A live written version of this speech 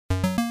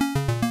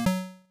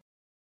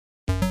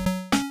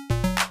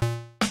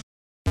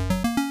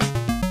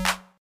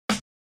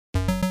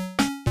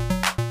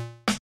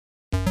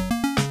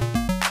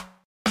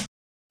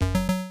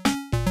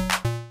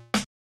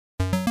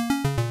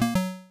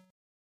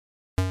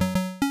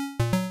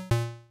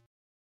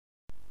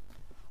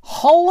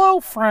Hello,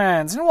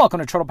 friends, and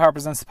welcome to Turtle Power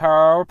Presents the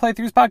Power Hour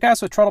Playthroughs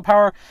podcast with Turtle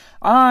Power.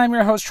 I'm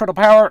your host, Turtle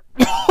Power,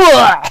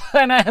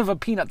 and I have a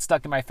peanut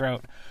stuck in my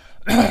throat.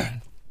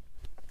 I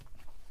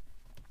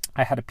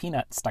had a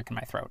peanut stuck in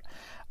my throat.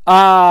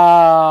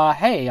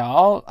 Hey,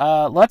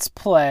 y'all. Let's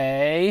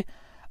play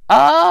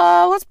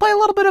a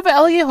little bit of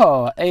El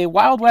Hijo, a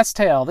Wild West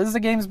tale. This is a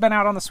game that's been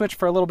out on the Switch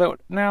for a little bit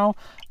now.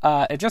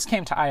 It just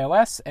came to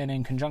iOS, and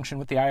in conjunction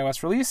with the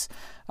iOS release,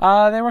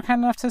 they were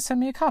kind enough to send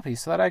me a copy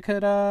so that I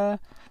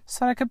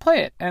could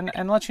play it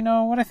and let you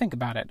know what I think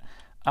about it.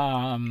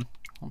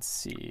 Let's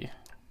see.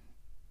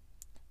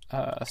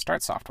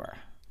 Start software.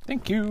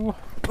 Thank you.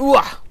 Ooh.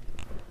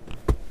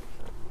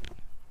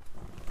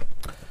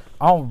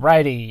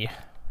 Alrighty.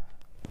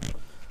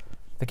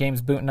 The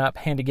game's booting up.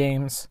 Handy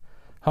Games,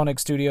 Honig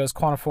Studios,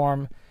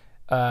 Quantiform,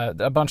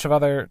 a bunch of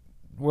other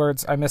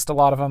words. I missed a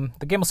lot of them.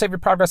 The game will save your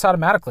progress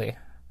automatically.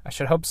 I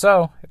should hope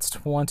so. It's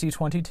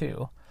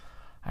 2022.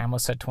 I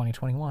almost said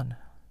 2021.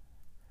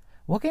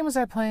 What game was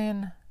I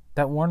playing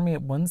that warned me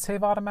it wouldn't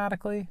save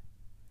automatically?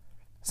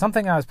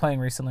 Something I was playing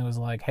recently was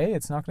like, hey,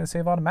 it's not going to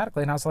save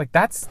automatically. And I was like,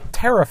 that's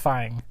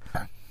terrifying.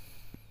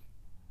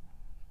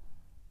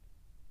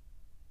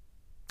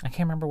 I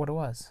can't remember what it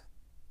was.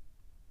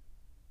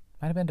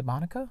 Might have been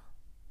Demonica?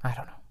 I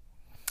don't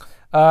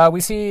know. We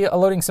see a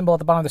loading symbol at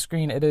the bottom of the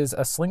screen. It is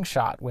a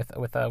slingshot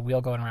with a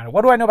wheel going around it.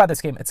 What do I know about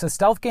this game? It's a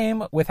stealth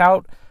game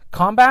without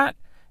combat.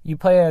 You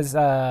play as,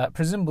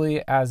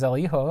 presumably, as El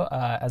Hijo,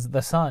 as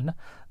the son.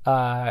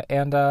 Yeah,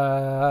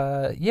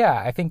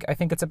 I think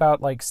it's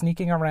about like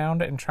sneaking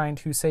around and trying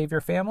to save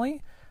your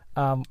family,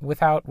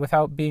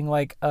 without being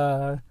like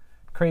a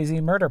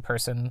crazy murder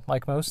person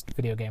like most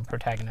video game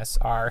protagonists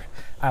are.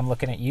 I'm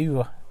looking at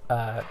you,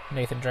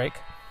 Nathan Drake.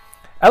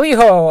 El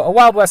Hijo, a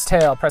Wild West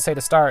tale. Press A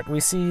to start.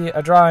 We see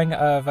a drawing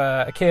of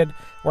a kid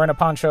wearing a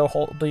poncho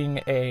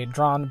holding a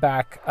drawn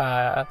back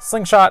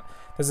slingshot.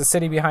 There's a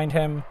city behind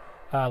him,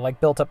 like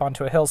built up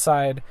onto a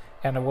hillside,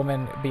 and a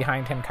woman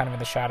behind him kind of in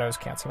the shadows.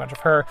 Can't see much of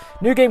her.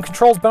 New game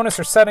controls, bonus,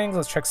 or settings.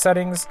 Let's check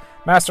settings.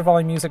 Master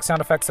volume, music,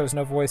 sound effects. There's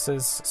no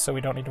voices, so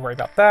we don't need to worry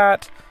about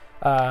that.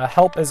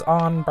 Help is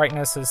on.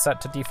 Brightness is set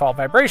to default.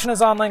 Vibration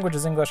is on. Language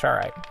is English. All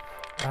right.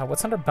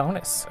 What's under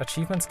bonus?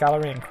 Achievements,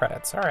 gallery, and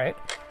credits. All right.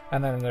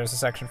 And then there's a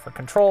section for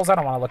controls. I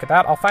don't want to look at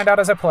that. I'll find out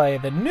as I play.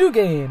 The new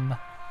game.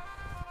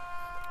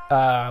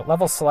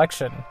 Level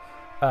selection.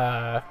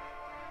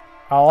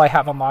 All I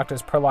have unlocked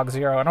is Prologue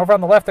 0. And over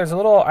on the left, there's a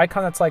little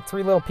icon that's like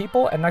 3 little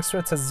people, and next to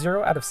it says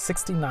 0 out of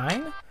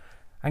 69.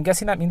 I'm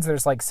guessing that means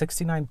there's like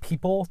 69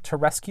 people to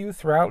rescue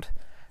throughout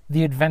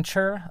the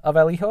adventure of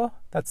El Hijo.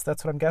 That's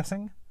what I'm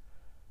guessing.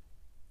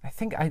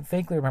 I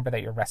vaguely remember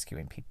that you're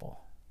rescuing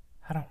people.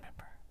 I don't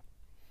remember.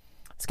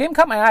 This game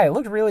caught my eye. It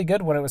looked really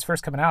good when it was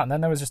first coming out, and then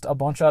there was just a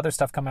bunch of other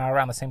stuff coming out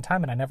around the same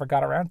time, and I never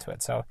got around to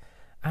it. So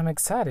I'm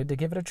excited to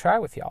give it a try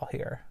with y'all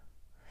here.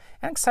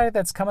 I'm excited that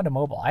it's coming to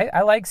mobile.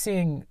 I like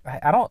seeing.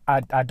 I don't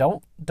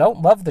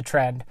love the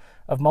trend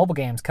of mobile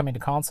games coming to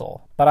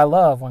console, but I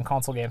love when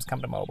console games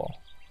come to mobile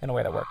in a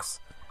way that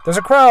works. There's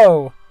a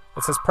crow.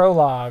 It says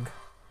Prologue.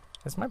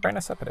 Is my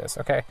brightness up? It is.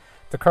 Okay.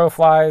 The crow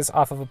flies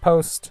off of a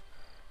post.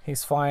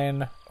 He's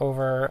flying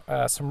over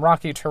some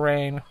rocky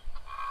terrain.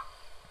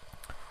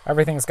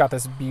 Everything's got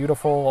this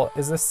beautiful.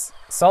 Is this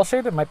cell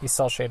shaded? It might be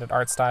cell shaded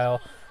art style.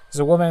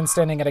 There's a woman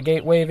standing at a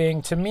gate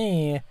waving to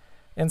me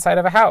inside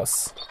of a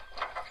house.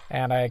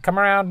 And I come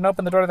around and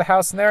open the door to the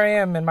house, and there I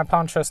am in my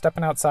poncho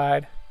stepping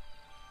outside.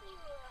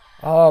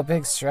 Oh,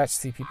 big stretch,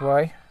 sleepy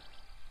boy.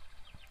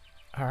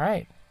 All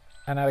right.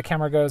 And now the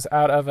camera goes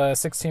out of a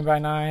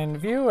 16:9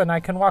 view, and I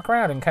can walk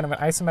around in kind of an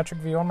isometric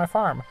view on my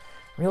farm.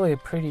 Really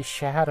pretty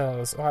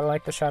shadows. Oh, I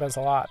like the shadows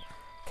a lot.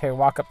 Okay,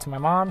 walk up to my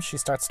mom. She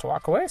starts to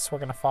walk away, so we're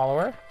going to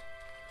follow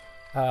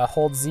her.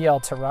 Hold ZL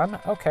to run.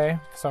 Okay,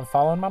 so I'm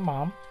following my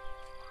mom.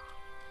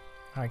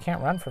 I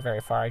can't run for very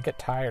far. I get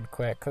tired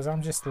quick because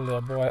I'm just a little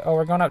boy. Oh,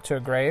 we're going up to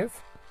a grave.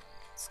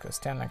 Let's go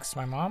stand next to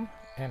my mom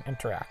and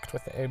interact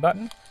with the A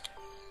button.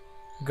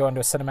 Go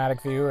into a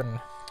cinematic view and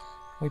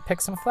we pick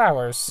some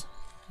flowers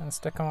and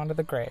stick them onto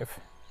the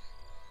grave.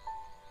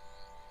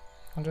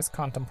 I'll just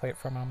contemplate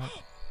for a moment.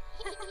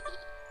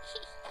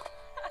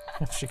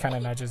 She kind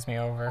of nudges me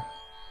over.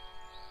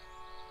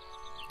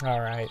 All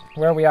right,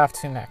 where are we off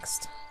to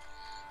next?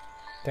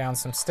 Down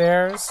some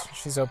stairs.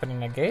 She's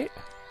opening a gate.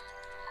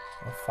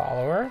 We'll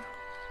follow her.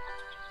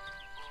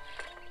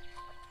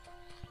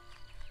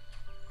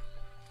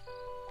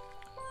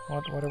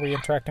 What are we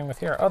interacting with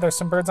here? Oh, there's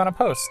some birds on a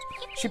post.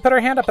 She put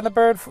her hand up and the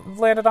bird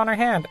landed on her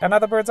hand.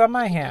 Another bird's on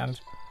my hand.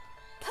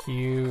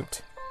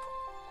 Cute.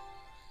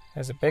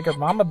 There's a bigger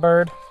mama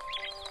bird.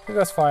 Who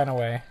goes flying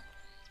away?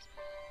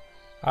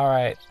 All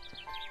right.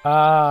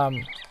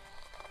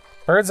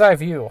 Bird's eye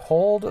view.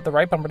 Hold the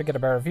right bumper to get a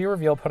better view.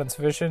 Reveal opponent's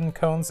vision,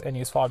 cones, and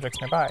useful objects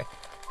nearby.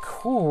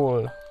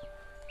 Cool.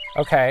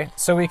 Okay,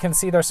 so we can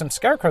see there's some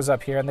scarecrows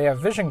up here, and they have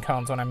vision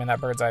cones when I'm in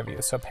that bird's eye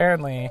view. So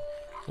apparently,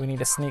 we need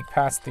to sneak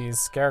past these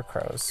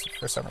scarecrows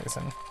for some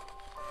reason.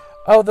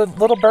 Oh, the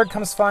little bird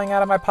comes flying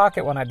out of my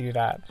pocket when I do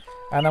that.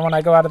 And then when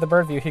I go out of the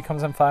bird view, he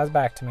comes and flies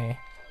back to me.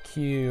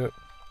 Cute.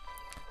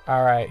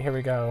 All right, here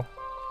we go.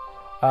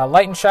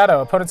 Light and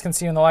shadow. Opponents can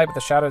see you in the light, but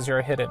the shadows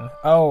you're hidden.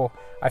 Oh,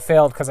 I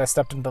failed because I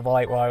stepped into the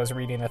light while I was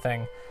reading the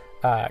thing.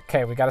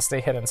 Okay, we got to stay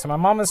hidden. So my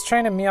mom is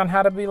training me on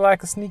how to be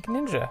like a sneak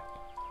ninja.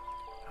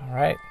 All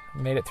right,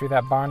 made it through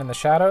that barn in the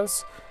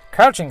shadows.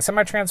 Crouching.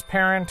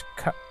 Semi-transparent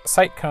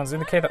sight cones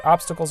indicate that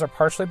obstacles are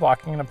partially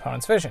blocking an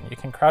opponent's vision. You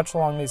can crouch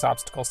along these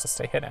obstacles to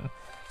stay hidden.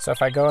 So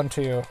if I go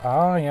into...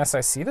 Oh, yes,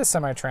 I see the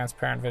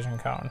semi-transparent vision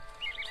cone.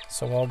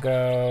 So we'll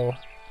go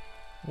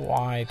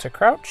Y to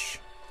crouch.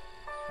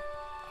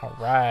 All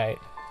right.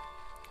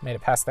 Made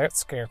it past that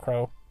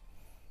scarecrow.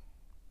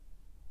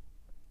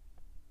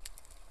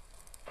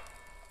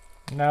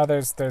 Now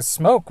there's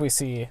smoke we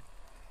see.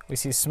 We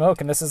see smoke,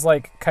 and this is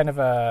like kind of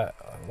a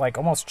like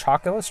almost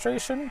chalk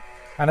illustration.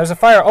 And there's a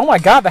fire. Oh my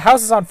god, the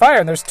house is on fire,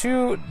 and there's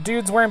two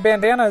dudes wearing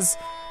bandanas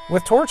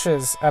with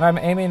torches, and I'm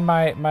aiming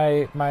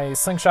my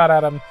slingshot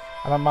at them.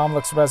 And my mom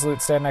looks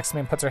resolute, standing next to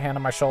me, and puts her hand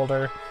on my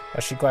shoulder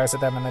as she glares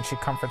at them, and then she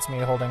comforts me,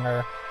 holding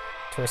her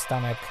to her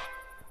stomach.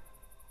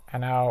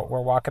 And now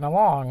we're walking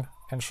along,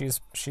 and she's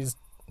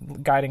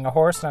guiding a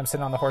horse, and I'm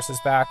sitting on the horse's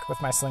back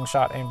with my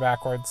slingshot aimed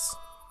backwards.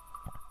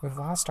 We've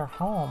lost our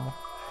home.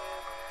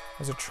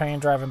 There's a train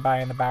driving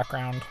by in the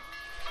background.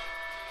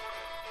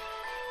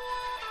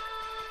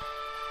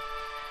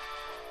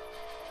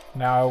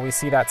 Now we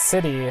see that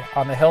city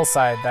on the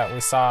hillside that we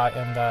saw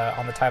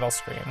on the title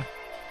screen,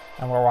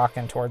 and we're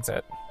walking towards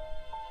it.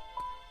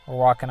 We're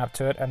walking up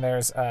to it, and there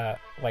was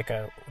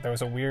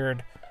a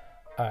weird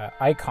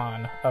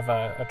icon of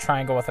a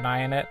triangle with an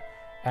eye in it,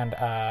 and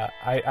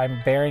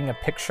I'm bearing a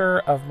picture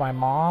of my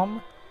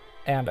mom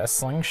and a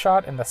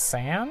slingshot in the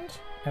sand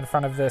in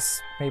front of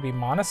this maybe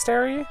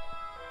monastery,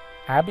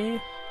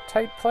 abbey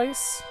type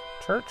place,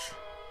 church.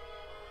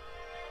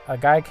 A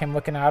guy came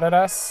looking out at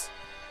us,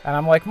 and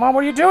I'm like, Mom,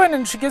 what are you doing?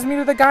 And she gives me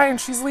to the guy,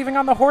 and she's leaving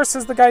on the horse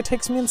as the guy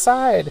takes me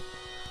inside.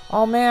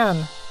 Oh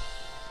man,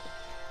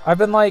 I've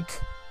been like,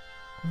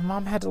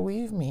 Mom had to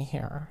leave me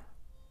here.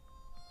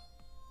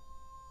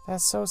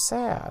 That's so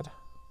sad.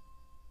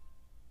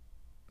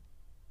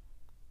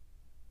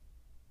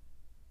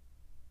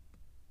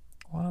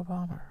 What a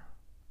bummer.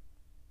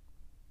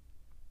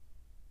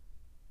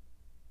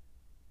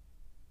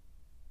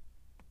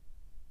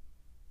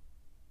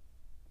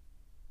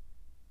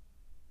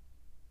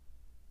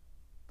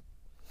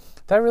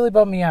 That really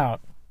bummed me out.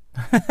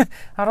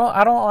 I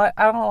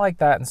don't like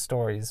that in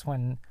stories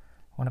when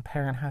a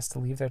parent has to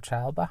leave their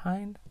child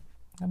behind.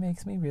 That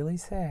makes me really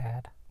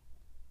sad.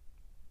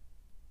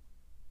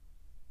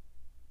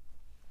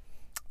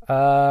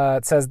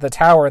 It says the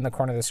tower in the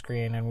corner of the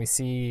screen, and we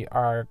see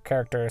our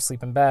character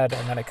asleep in bed,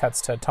 and then it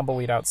cuts to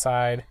tumbleweed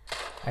outside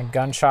and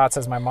gunshots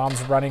as my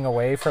mom's running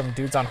away from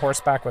dudes on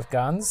horseback with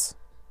guns.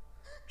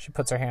 She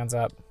puts her hands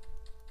up.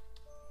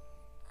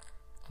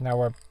 Now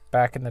we're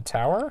back in the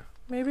tower,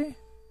 maybe?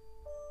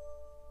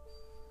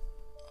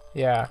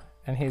 Yeah,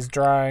 and he's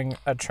drawing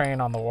a train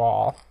on the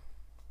wall.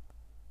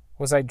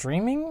 Was I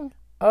dreaming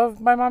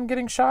of my mom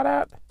getting shot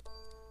at?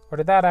 Or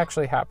did that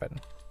actually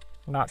happen?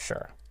 I'm not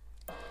sure.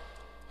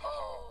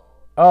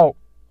 Oh.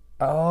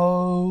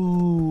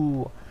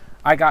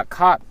 I got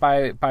caught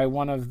by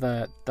one of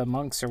the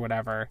monks or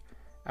whatever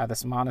at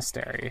this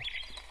monastery.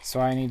 So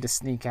I need to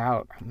sneak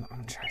out. I'm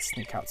going to try to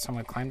sneak out. So I'm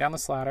going to climb down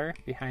this ladder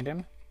behind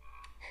him.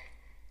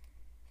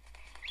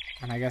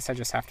 And I guess I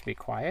just have to be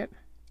quiet.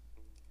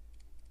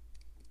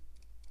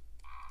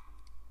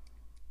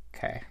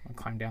 Okay, I'll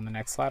climb down the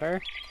next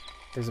ladder.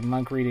 There's a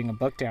monk reading a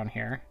book down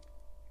here.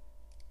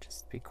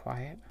 Just be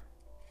quiet.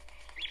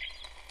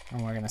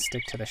 And we're going to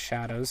stick to the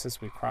shadows as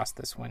we cross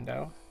this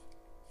window.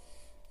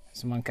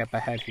 There's a monk up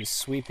ahead who's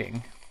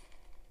sweeping.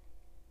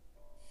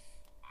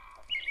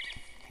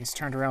 He's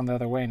turned around the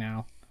other way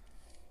now.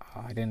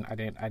 Oh, I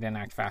didn't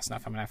act fast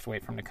enough. I'm going to have to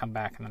wait for him to come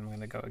back, and then I'm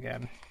going to go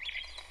again.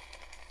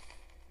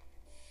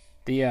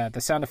 The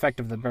sound effect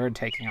of the bird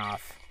taking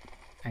off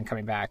and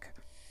coming back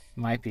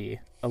might be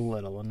a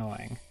little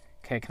annoying.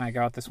 Okay, can I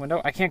go out this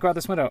window? I can't go out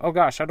this window. Oh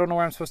gosh, I don't know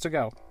where I'm supposed to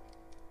go.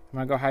 I'm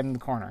gonna go hide in the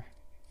corner.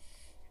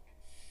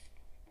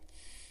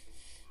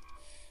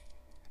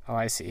 Oh,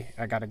 I see.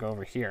 I gotta go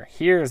over here.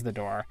 Here's the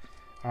door.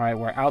 Alright,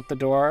 we're out the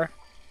door,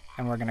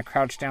 and we're gonna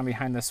crouch down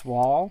behind this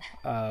wall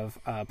of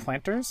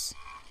planters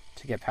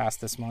to get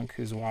past this monk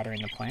who's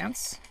watering the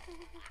plants.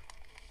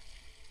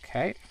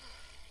 Okay.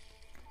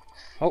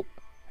 Oh,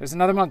 there's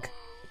another monk.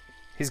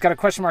 He's got a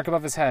question mark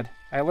above his head.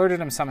 I alerted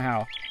him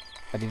somehow,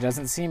 but he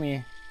doesn't see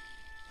me.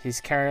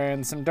 He's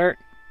carrying some dirt.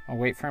 I'll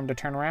wait for him to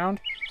turn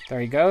around. There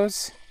he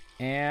goes.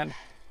 And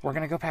we're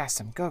going to go past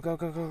him. Go, go,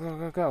 go, go, go,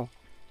 go, go.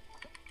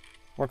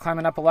 We're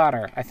climbing up a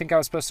ladder. I think I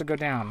was supposed to go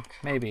down.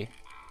 Maybe.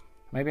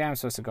 Maybe I'm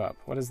supposed to go up.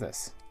 What is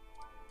this?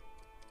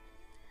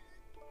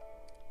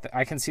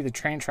 I can see the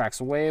train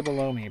tracks way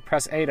below me.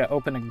 Press A to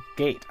open a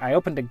gate. I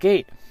opened a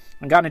gate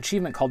and got an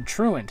achievement called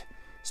Truant.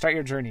 Start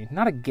your journey.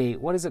 Not a gate.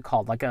 What is it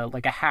called? Like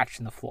a hatch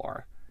in the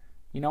floor.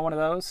 You know one of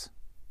those?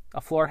 A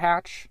floor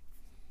hatch?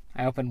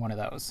 I opened one of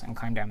those and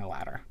climbed down the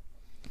ladder.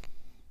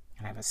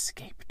 And I've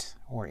escaped,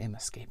 or am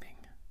escaping.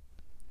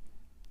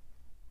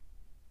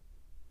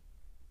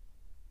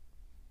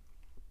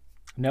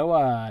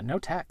 No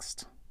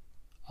text.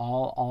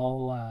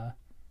 All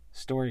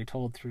story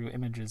told through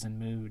images and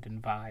mood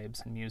and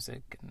vibes and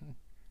music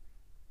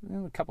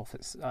and a couple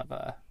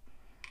of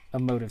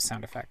emotive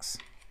sound effects.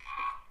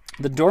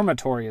 The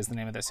dormitory is the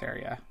name of this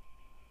area.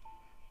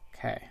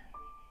 Okay.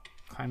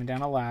 Climbing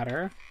down a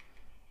ladder.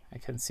 I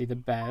can see the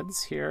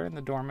beds here in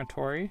the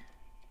dormitory.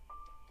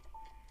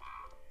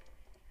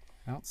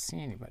 I don't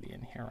see anybody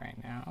in here right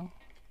now.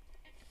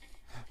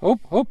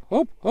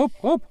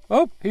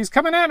 Oh, he's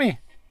coming at me.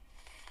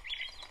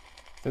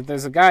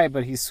 There's a guy,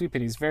 but he's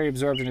sweeping. He's very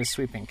absorbed in his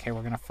sweeping. Okay,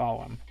 we're going to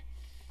follow him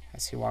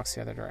as he walks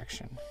the other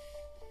direction.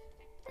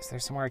 Is there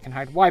somewhere I can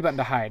hide? Y button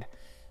to hide.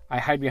 I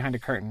hide behind a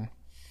curtain.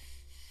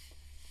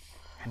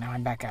 And now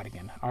I'm back out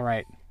again. All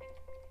right.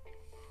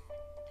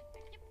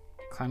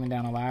 Climbing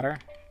down a ladder.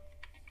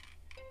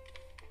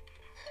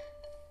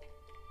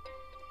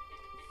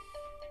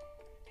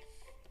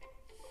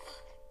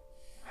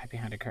 Hide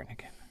behind a curtain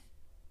again.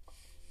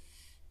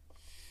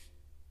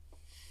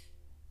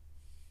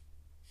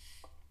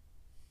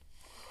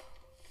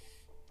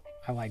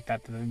 I like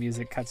that the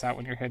music cuts out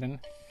when you're hidden.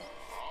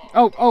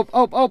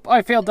 Oh,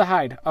 I failed to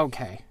hide.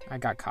 Okay, I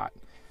got caught.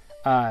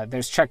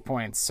 There's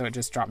checkpoints, so it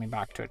just dropped me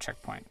back to a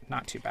checkpoint.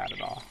 Not too bad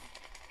at all.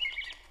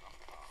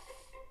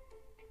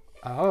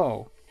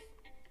 Oh,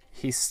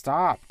 he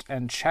stopped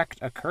and checked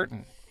a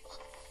curtain.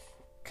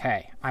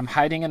 Okay, I'm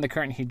hiding in the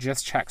curtain he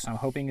just checked, so I'm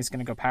hoping he's going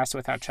to go past it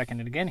without checking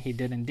it again. He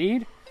did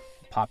indeed.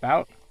 Pop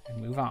out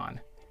and move on.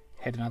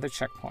 Hit another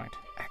checkpoint.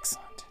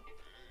 Excellent.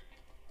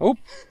 Oh,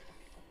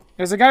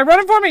 there's a guy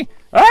running for me.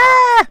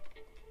 Ah!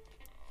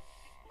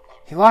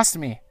 He lost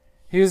me.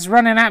 He was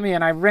running at me,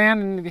 and I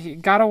ran, and he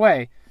got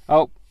away.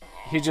 Oh,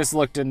 he just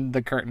looked in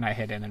the curtain I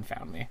hid in and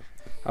found me.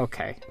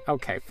 Okay,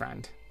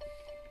 friend.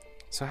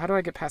 So how do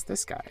I get past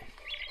this guy?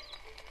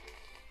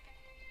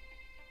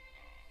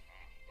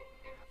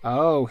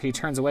 Oh, he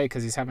turns away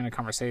because he's having a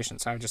conversation,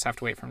 so I just have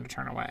to wait for him to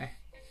turn away.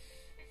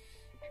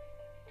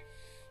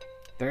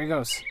 There he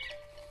goes.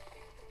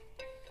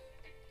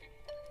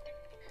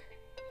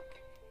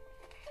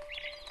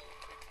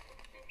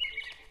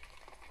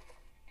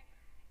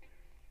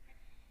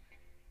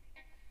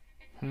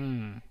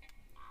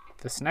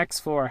 This next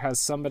floor has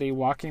somebody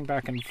walking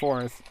back and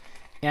forth,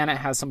 and it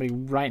has somebody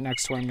right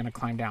next to where I'm going to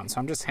climb down. So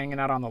I'm just hanging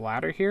out on the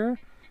ladder here,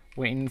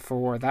 waiting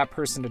for that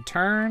person to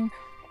turn,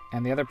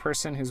 and the other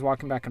person who's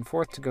walking back and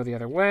forth to go the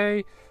other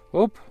way.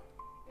 Whoop.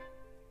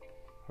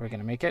 Are we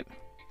going to make it?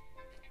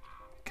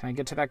 Can I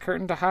get to that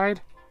curtain to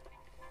hide?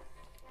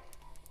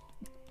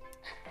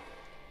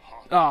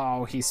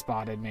 Oh, he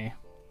spotted me.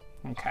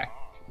 Okay.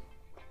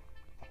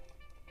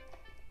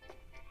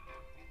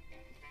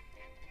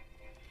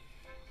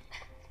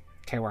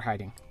 Okay, we're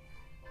hiding.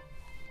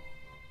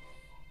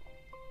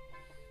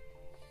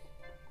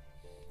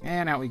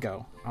 And out we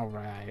go. All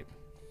right.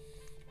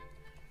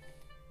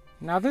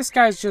 Now this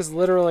guy's just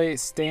literally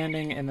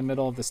standing in the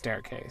middle of the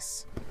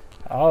staircase.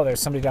 Oh, there's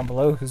somebody down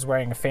below who's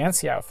wearing a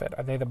fancy outfit.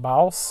 Are they the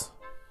boss?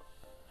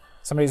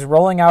 Somebody's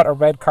rolling out a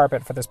red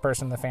carpet for this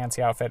person in the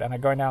fancy outfit, and they're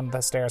going down the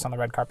stairs on the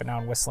red carpet now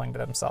and whistling to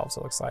themselves,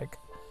 it looks like.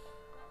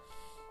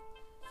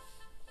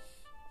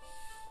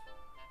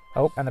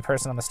 Oh, and the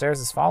person on the stairs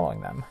is following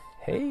them.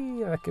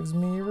 Hey, that gives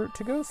me a route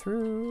to go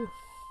through.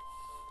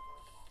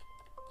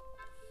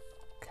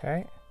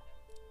 Okay.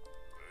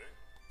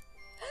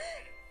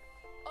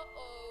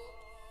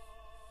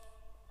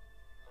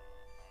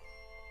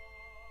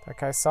 That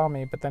guy saw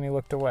me, but then he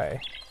looked away.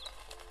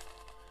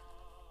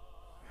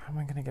 How am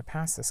I going to get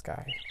past this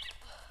guy?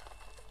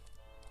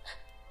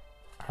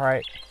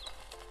 Alright.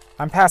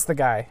 I'm past the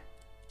guy.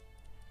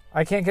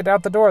 I can't get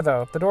out the door,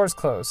 though. The door's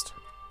closed.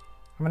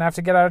 I'm going to have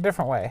to get out a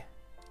different way.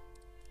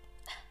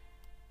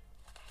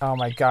 Oh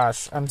my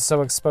gosh, I'm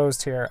so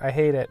exposed here. I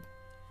hate it.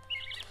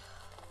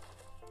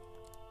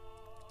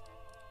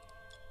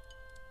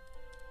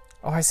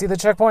 Oh, I see the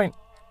checkpoint.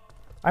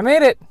 I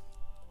made it.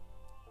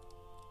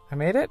 I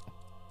made it?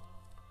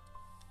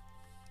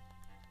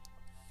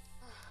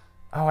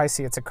 Oh, I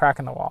see. It's a crack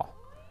in the wall.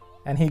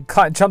 And he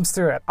jumps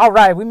through it. All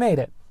right, we made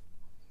it.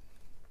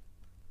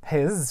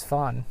 Hey, this is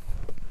fun.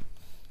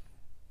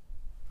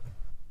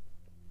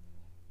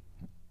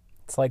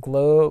 It's like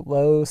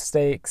low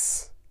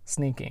stakes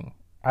sneaking.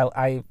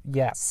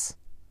 Yes.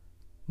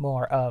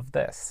 More of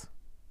this.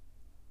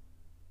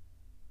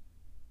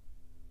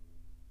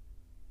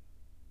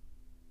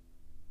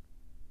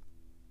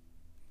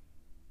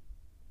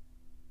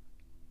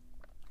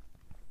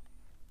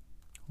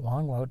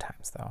 Long load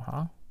times, though,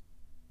 huh?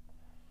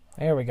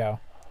 There we go.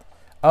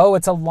 Oh,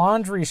 it's a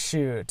laundry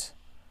chute.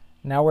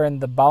 Now we're in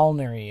the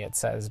balneary, it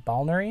says.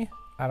 Balneary?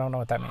 I don't know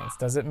what that means.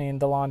 Does it mean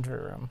the laundry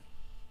room?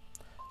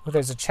 Oh,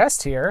 there's a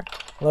chest here.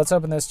 Let's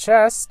open this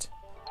chest.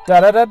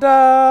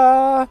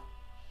 Da-da-da-da!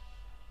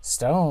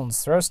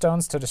 Stones. Throw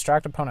stones to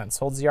distract opponents.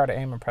 Hold ZR to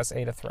aim and press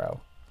A to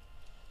throw.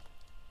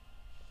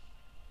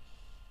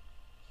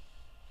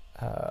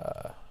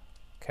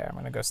 Okay, I'm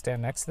going to go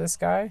stand next to this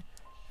guy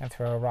and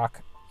throw a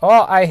rock.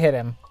 Oh, I hit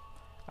him.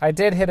 I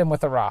did hit him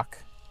with a rock.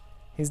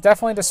 He's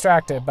definitely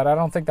distracted, but I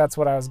don't think that's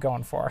what I was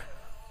going for.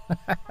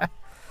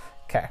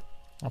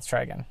 Let's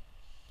try again.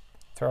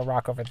 Throw a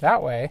rock over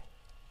that way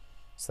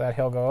so that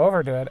he'll go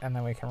over to it, and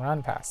then we can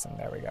run past him.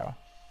 There we go.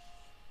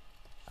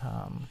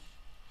 Oh,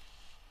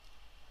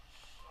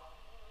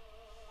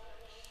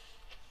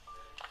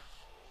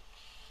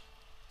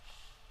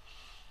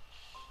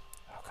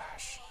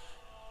 gosh.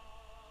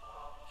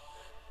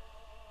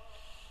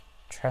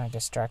 Trying to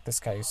distract this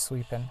guy who's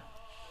sweeping.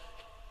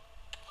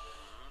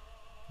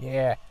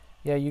 Yeah.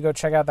 Yeah, you go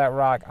check out that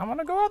rock. I'm going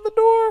to go out the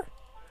door.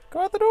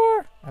 Go out the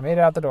door. I made it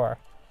out the door.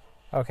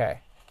 Okay.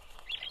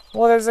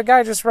 Well, there's a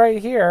guy just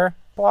right here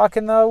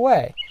blocking the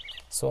way.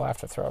 So we'll have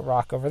to throw a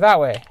rock over that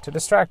way to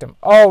distract him.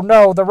 Oh,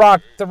 no, the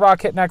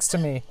rock hit next to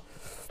me.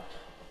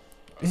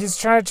 He's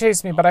trying to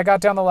chase me, but I got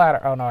down the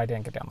ladder. Oh, no, I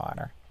didn't get down the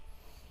ladder.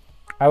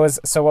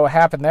 So what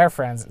happened there,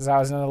 friends, is I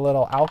was in a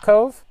little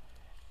alcove,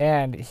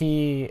 and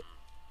when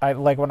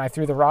I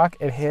threw the rock,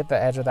 it hit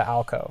the edge of the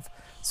alcove.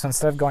 So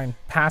instead of going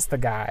past the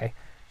guy,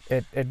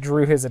 it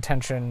drew his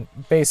attention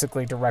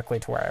basically directly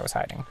to where I was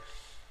hiding.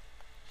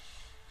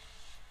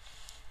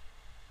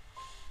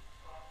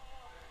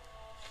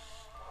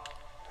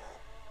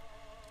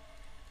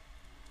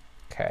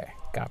 Okay,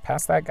 got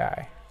past that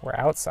guy. We're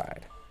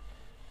outside.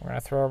 We're going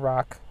to throw a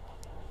rock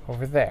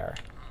over there.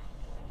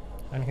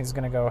 And he's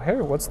going to go, hey,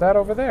 what's that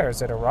over there?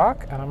 Is it a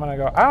rock? And I'm going to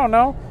go, I don't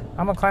know.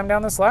 I'm going to climb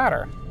down this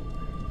ladder.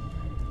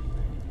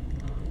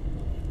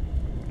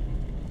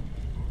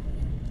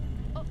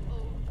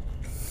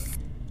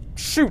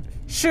 Shoot!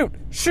 Shoot!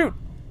 Shoot!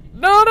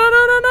 No!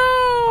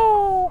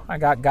 I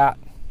got.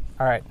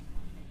 All right.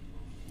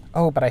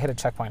 Oh, but I hit a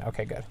checkpoint.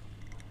 Okay, good.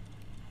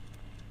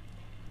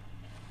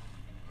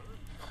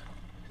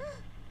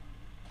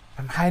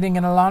 I'm hiding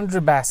in a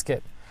laundry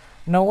basket.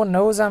 No one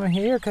knows I'm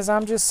here because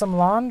I'm just some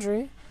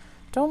laundry.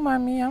 Don't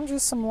mind me, I'm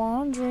just some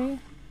laundry.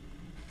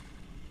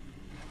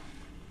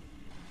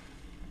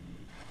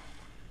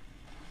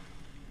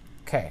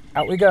 Okay,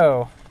 out we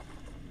go.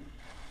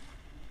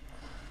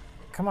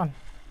 Come on.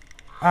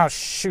 Oh,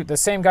 shoot, the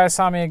same guy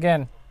saw me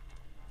again.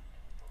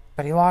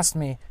 But he lost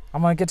me.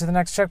 I'm going to get to the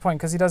next checkpoint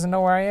because he doesn't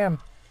know where I am.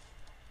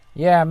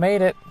 Yeah, I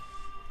made it.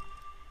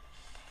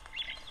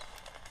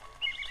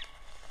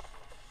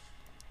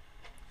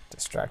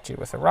 Distract you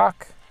with a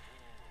rock.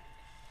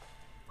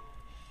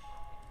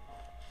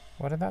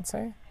 What did that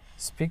say?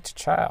 Speak to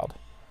child.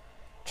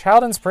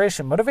 Child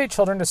inspiration. Motivate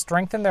children to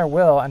strengthen their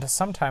will and to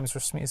sometimes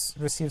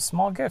receive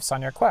small gifts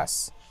on your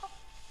quests.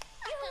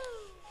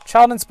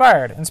 Child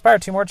inspired. Inspire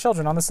 2 more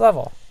children on this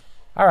level.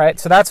 Alright,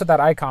 so that's what that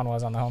icon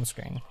was on the home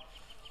screen.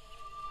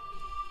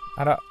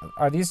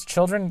 Are these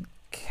children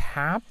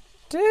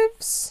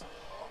captives?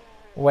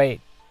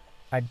 Wait,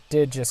 I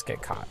did just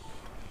get caught.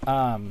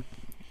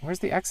 Where's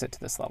the exit to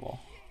this level?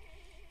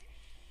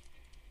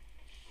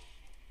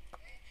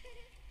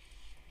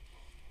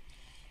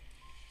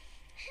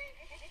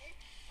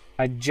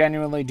 I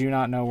genuinely do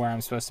not know where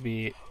I'm supposed to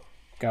be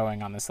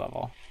going on this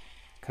level,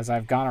 because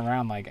I've gone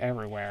around like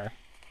everywhere.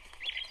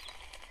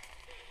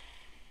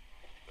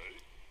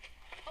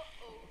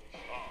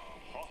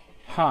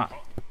 Huh.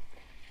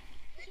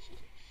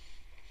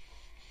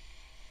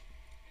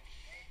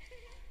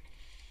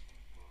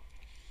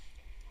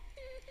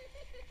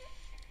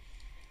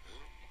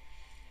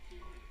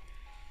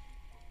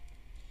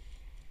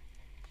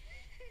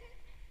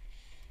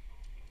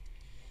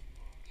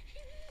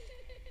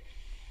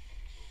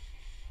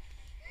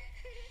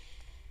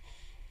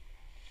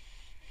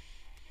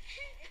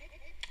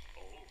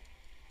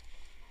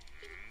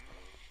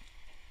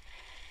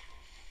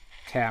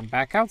 Okay, I'm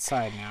back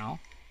outside now.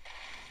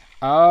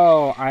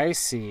 Oh, I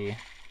see.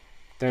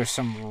 There's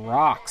some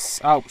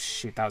rocks. Oh,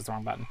 shoot, that was the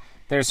wrong button.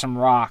 There's some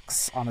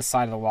rocks on the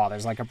side of the wall.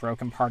 There's like a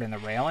broken part in the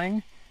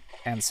railing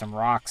and some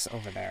rocks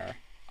over there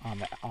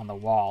on the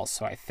wall.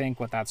 So I think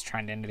what that's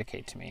trying to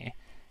indicate to me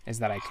is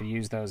that I could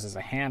use those as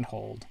a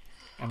handhold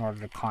in order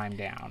to climb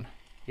down.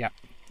 Yep.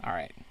 All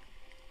right.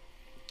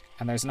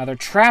 And there's another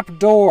trap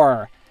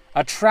door.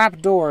 A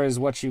trap door is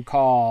what you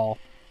call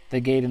the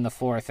gate in the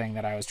floor thing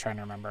that I was trying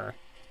to remember.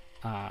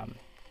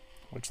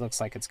 Which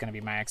looks like it's going to be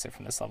my exit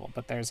from this level.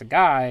 But there's a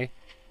guy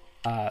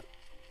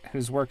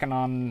who's working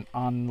on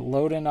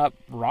loading up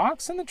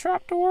rocks in the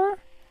trapdoor.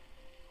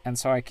 And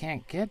so I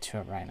can't get to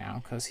it right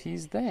now because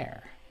he's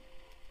there.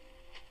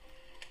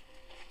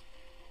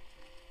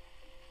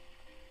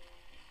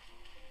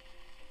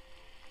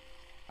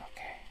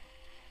 Okay.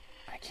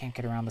 I can't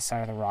get around the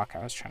side of the rock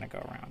I was trying to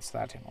go around, so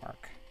that didn't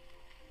work.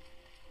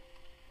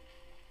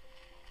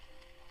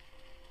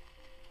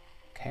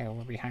 Okay,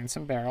 we're behind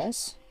some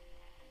barrels.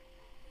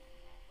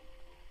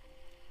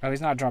 Oh, he's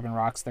not dropping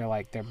rocks.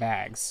 They're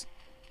bags.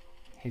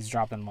 He's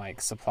dropping, like,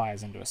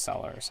 supplies into a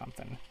cellar or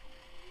something.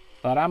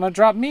 But I'm gonna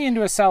drop me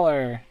into a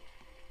cellar.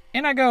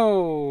 In I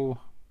go.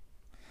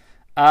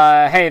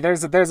 Hey,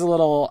 there's a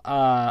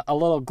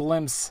little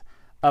glimpse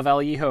of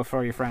El Hijo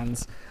for you,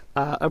 friends.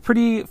 A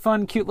pretty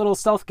fun, cute little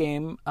stealth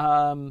game.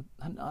 A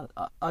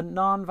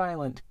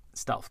non-violent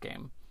stealth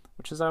game,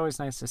 which is always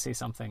nice to see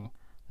something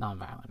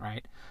non-violent,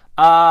 right?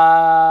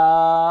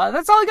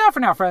 That's all I got for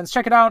now, friends.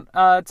 Check it out.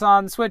 It's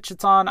on Switch.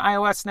 It's on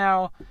iOS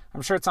now.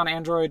 I'm sure it's on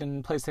Android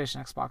and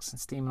PlayStation, Xbox, and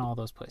Steam and all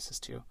those places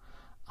too.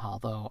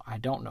 Although I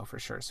don't know for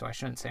sure, so I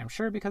shouldn't say I'm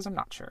sure because I'm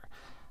not sure.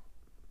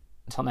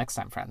 Until next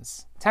time,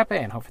 friends, tap A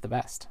and hope for the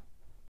best.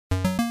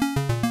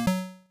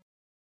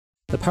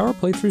 The Power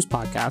Playthroughs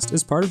podcast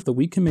is part of the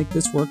We Can Make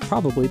This Work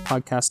Probably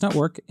podcast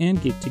network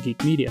and Geek to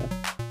Geek Media.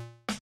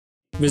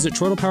 Visit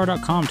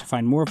chortlepower.com to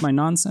find more of my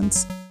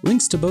nonsense,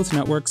 links to both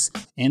networks,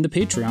 and the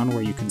Patreon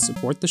where you can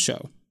support the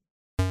show.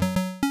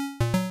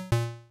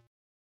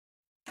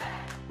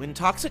 When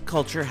toxic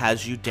culture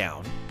has you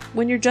down.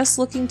 When you're just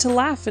looking to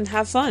laugh and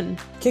have fun.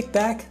 Kick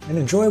back and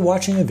enjoy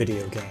watching a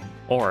video game.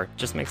 Or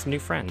just make some new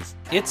friends.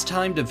 It's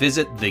time to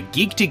visit the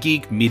Geek to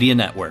Geek Media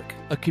Network,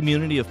 a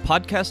community of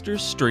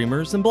podcasters,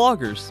 streamers, and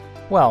bloggers.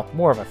 Well,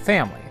 more of a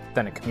family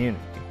than a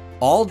community.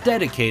 All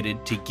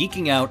dedicated to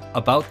geeking out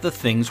about the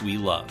things we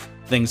love.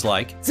 Things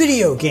like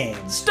video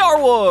games, Star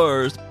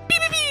Wars,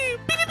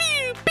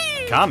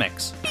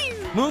 comics,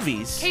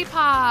 movies,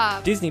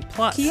 K-pop, Disney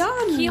Plus,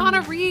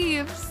 Keanu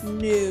Reeves,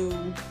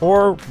 new,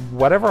 or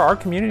whatever our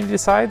community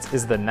decides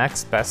is the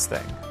next best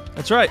thing.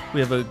 That's right. We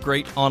have a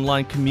great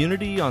online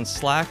community on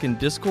Slack and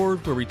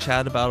Discord where we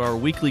chat about our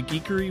weekly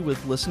geekery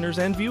with listeners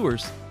and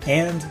viewers.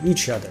 and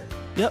each other.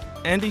 Yep,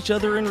 and each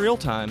other in real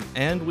time,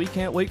 and we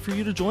can't wait for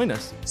you to join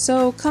us.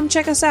 So come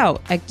check us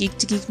out at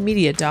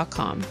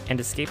geektogeekmedia.com. and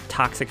escape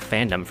toxic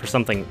fandom for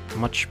something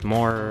much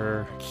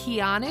more...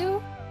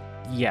 Keanu?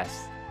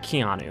 Yes,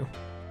 Keanu.